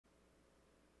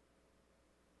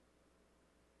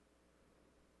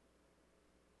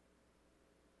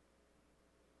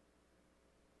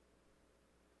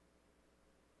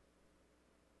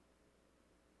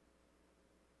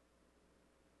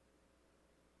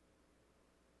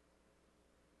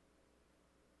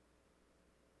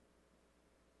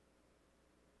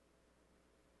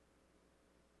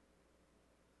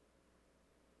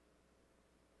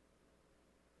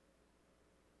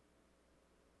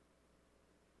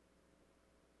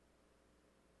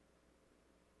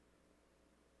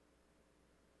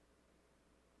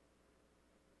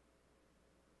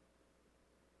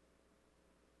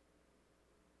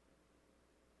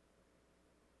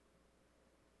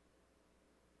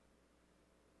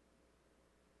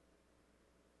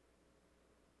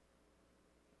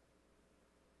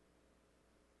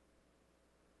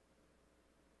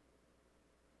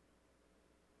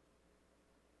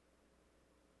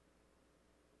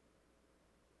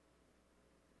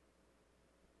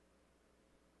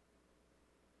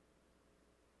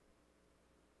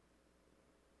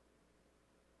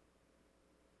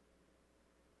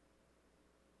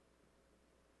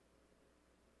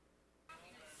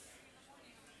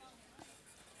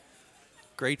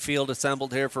Great field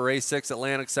assembled here for race 6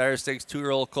 Atlantic Sire Stakes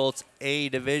 2-year-old colts A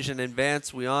division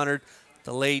advance. We honored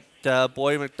the late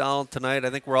Boy McDonald tonight.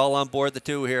 I think we're all on board the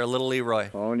 2 here, Little Leroy.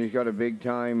 Oh, and he's got a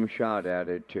big-time shot at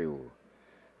it, too.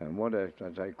 And what a,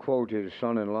 as I quote his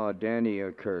son-in-law, Danny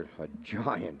Kurt, a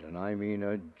giant, and I mean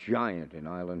a giant in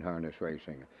Island Harness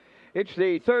Racing. It's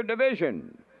the 3rd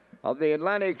division of the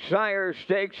Atlantic Sire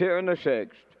Stakes here in the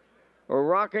 6th.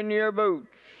 Rockin' Your Boots,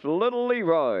 Little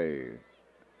Leroy.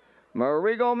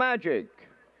 Marigo Magic,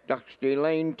 Dusty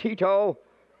Lane Tito,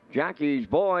 Jackie's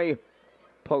Boy,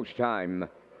 post time.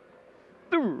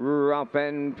 The rough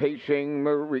and pacing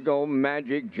Marigo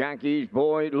Magic, Jackie's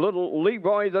Boy, Little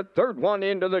Leroy, the 3rd one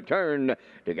into the turn.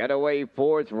 To get away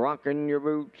 4th, Rockin' Your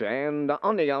Boots, and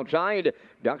on the outside,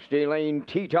 Dusty Lane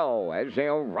Tito. As they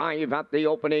arrive at the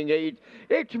opening 8th,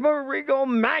 it's Marigo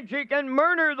Magic and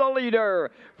Murner the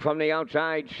leader. From the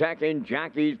outside, 2nd,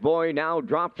 Jackie's Boy now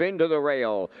drops into the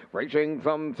rail. Racing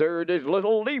from 3rd is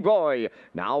Little Leroy.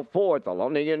 Now 4th,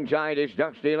 along the inside is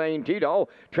Dusty Lane Tito.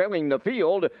 Trailing the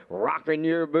field, Rockin'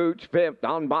 Your Boots 5th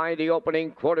on by the opening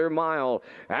quarter mile.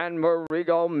 And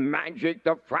Marigo Magic,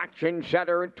 the fraction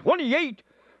setter,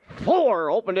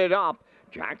 28-4 opened it up.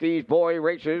 Jackie's Boy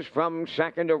races from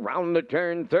 2nd around the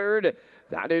turn 3rd.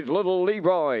 That is Little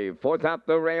Leroy. 4th up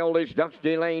the rail is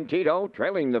Dusty Lane Tito,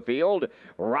 trailing the field.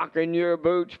 Rockin' Your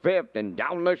Boots 5th, and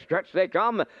down the stretch they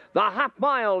come. The half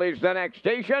mile is the next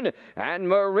station, and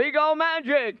Marigo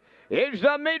Magic is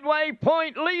the midway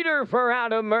point leader for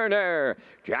Adam Murner.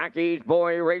 Jackie's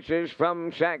Boy races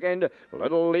from 2nd,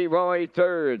 Little Leroy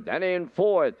 3rd, then in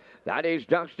 4th. That is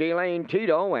Dusty Lane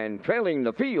Tito, and trailing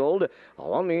the field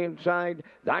along the inside,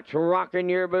 that's Rockin'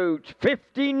 Your Boots.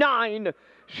 59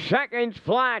 seconds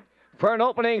flat for an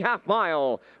opening half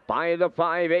mile. By the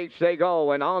 5/8 they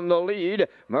go, and on the lead,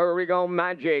 Marigo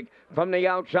Magic. From the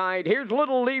outside, here's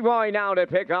Little Leroy now to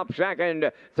pick up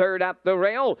 2nd. 3rd up the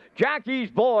rail, Jackie's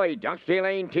Boy. Dusty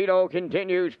Lane Tito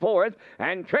continues 4th,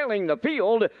 and trailing the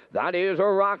field, that is a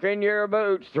Rockin' Your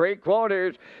Boots.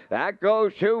 3/4. That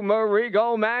goes to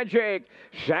Marigo Magic.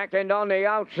 2nd on the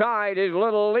outside is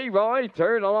Little Leroy.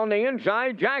 3rd along the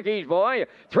inside, Jackie's Boy.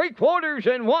 3/4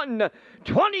 and 1.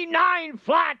 29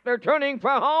 flat. They're turning for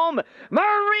home.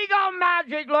 Marigo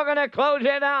Magic looking to close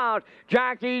it out.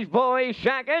 Jackie's Boy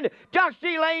 2nd.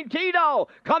 Dusty Lane Tito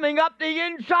coming up the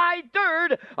inside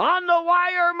 3rd. On the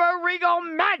wire, Marigo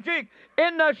Magic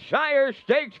in the Sire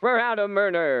Stakes for Adam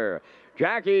Murner.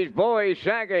 Jackie's Boy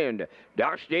 2nd.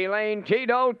 Dusty Lane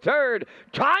Tito 3rd.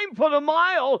 Time for the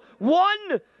mile,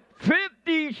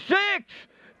 1:56.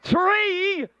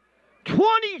 3,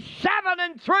 27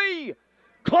 and 3.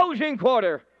 Closing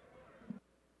quarter.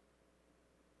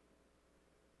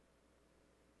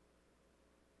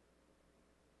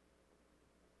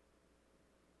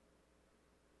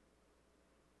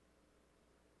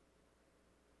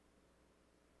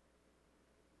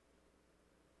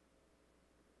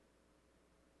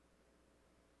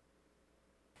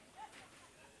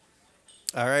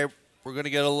 All right, we're going to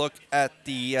get a look at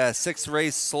the 6th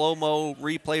race slow-mo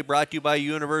replay brought to you by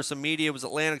Universal Media. It was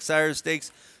Atlantic Sire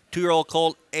Stakes 2-year-old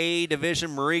colt A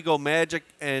division. Marigo Magic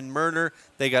and Murner,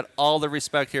 they got all the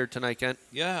respect here tonight, Kent.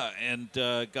 Yeah, and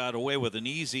got away with an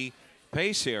easy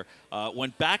pace here.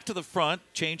 Went back to the front,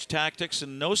 changed tactics,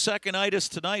 and no second-itis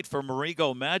tonight for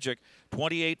Marigo Magic.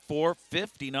 28-4,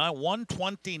 59,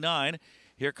 129.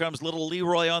 Here comes Little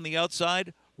Leroy on the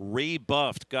outside.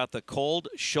 Rebuffed. Got the cold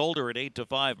shoulder at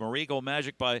 8-5. Marigo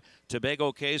Magic by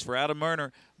Tobago Case for Adam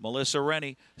Murner. Melissa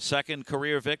Rennie, 2nd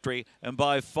career victory, and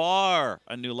by far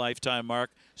a new lifetime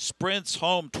mark. Sprints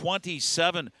home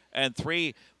 27 and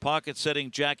 3. Pocket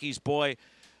setting Jackie's Boy.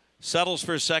 Settles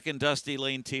for 2nd, Dusty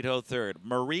Lane Tito 3rd.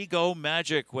 Marigo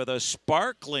Magic with a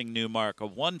sparkling new mark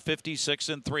of 156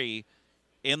 and 3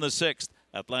 in the 6th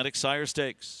Atlantic Sire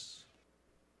Stakes.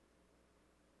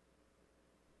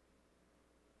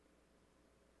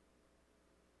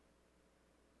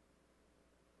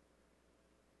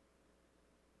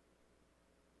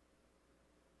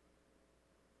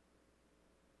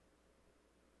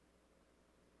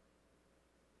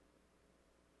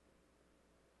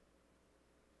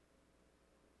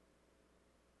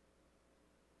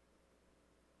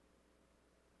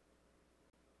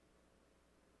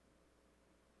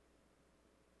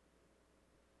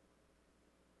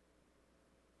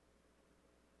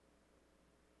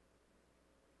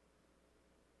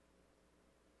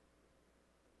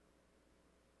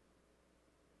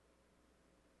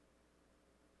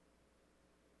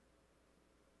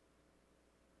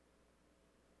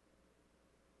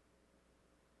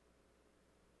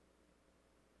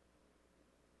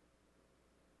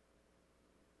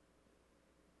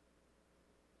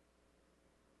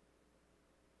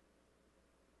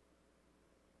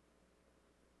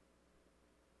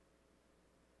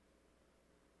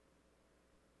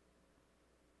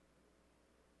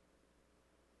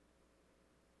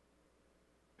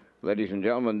 Ladies and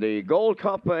gentlemen, the Gold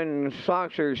Cup and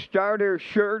Saucer starter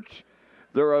shirts,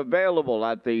 they're available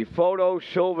at the photo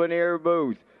souvenir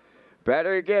booth.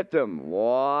 Better get them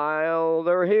while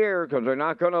they're here because they're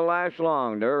not going to last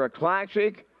long. They're a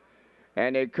classic,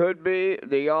 and it could be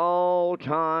the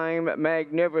all-time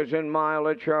magnificent mile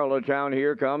at Charlottetown.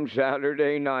 Here comes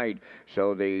Saturday night.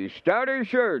 So the starter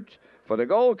shirts for the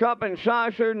Gold Cup and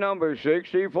Saucer number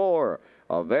 64,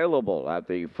 available at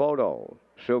the photo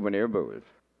souvenir booth.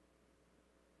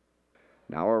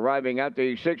 Now arriving at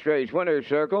the 6th race winner's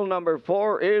circle, number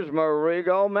 4 is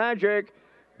Marigo Magic.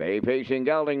 Bay Pacing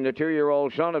Gelding, the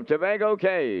 2-year-old son of Tobago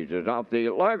Cays, is off the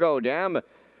Largo Dam.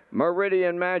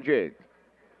 Meridian Magic,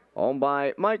 owned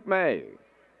by Mike May,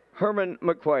 Herman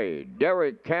McQuaid,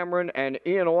 Derek Cameron, and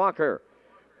Ian Walker.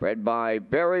 Bred by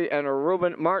Barry and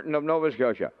Reuben Martin of Nova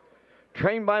Scotia.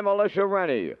 Trained by Melissa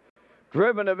Rennie.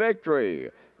 Driven to victory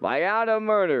by Adam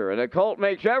Murder. The colt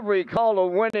makes every call a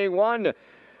winning one.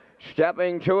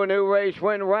 Stepping to a new race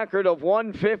win record of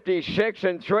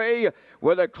 156-3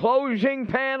 with a closing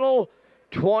panel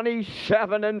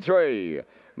 27-3.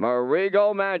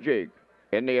 Marigo Magic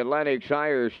in the Atlantic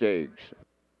Sire Stakes.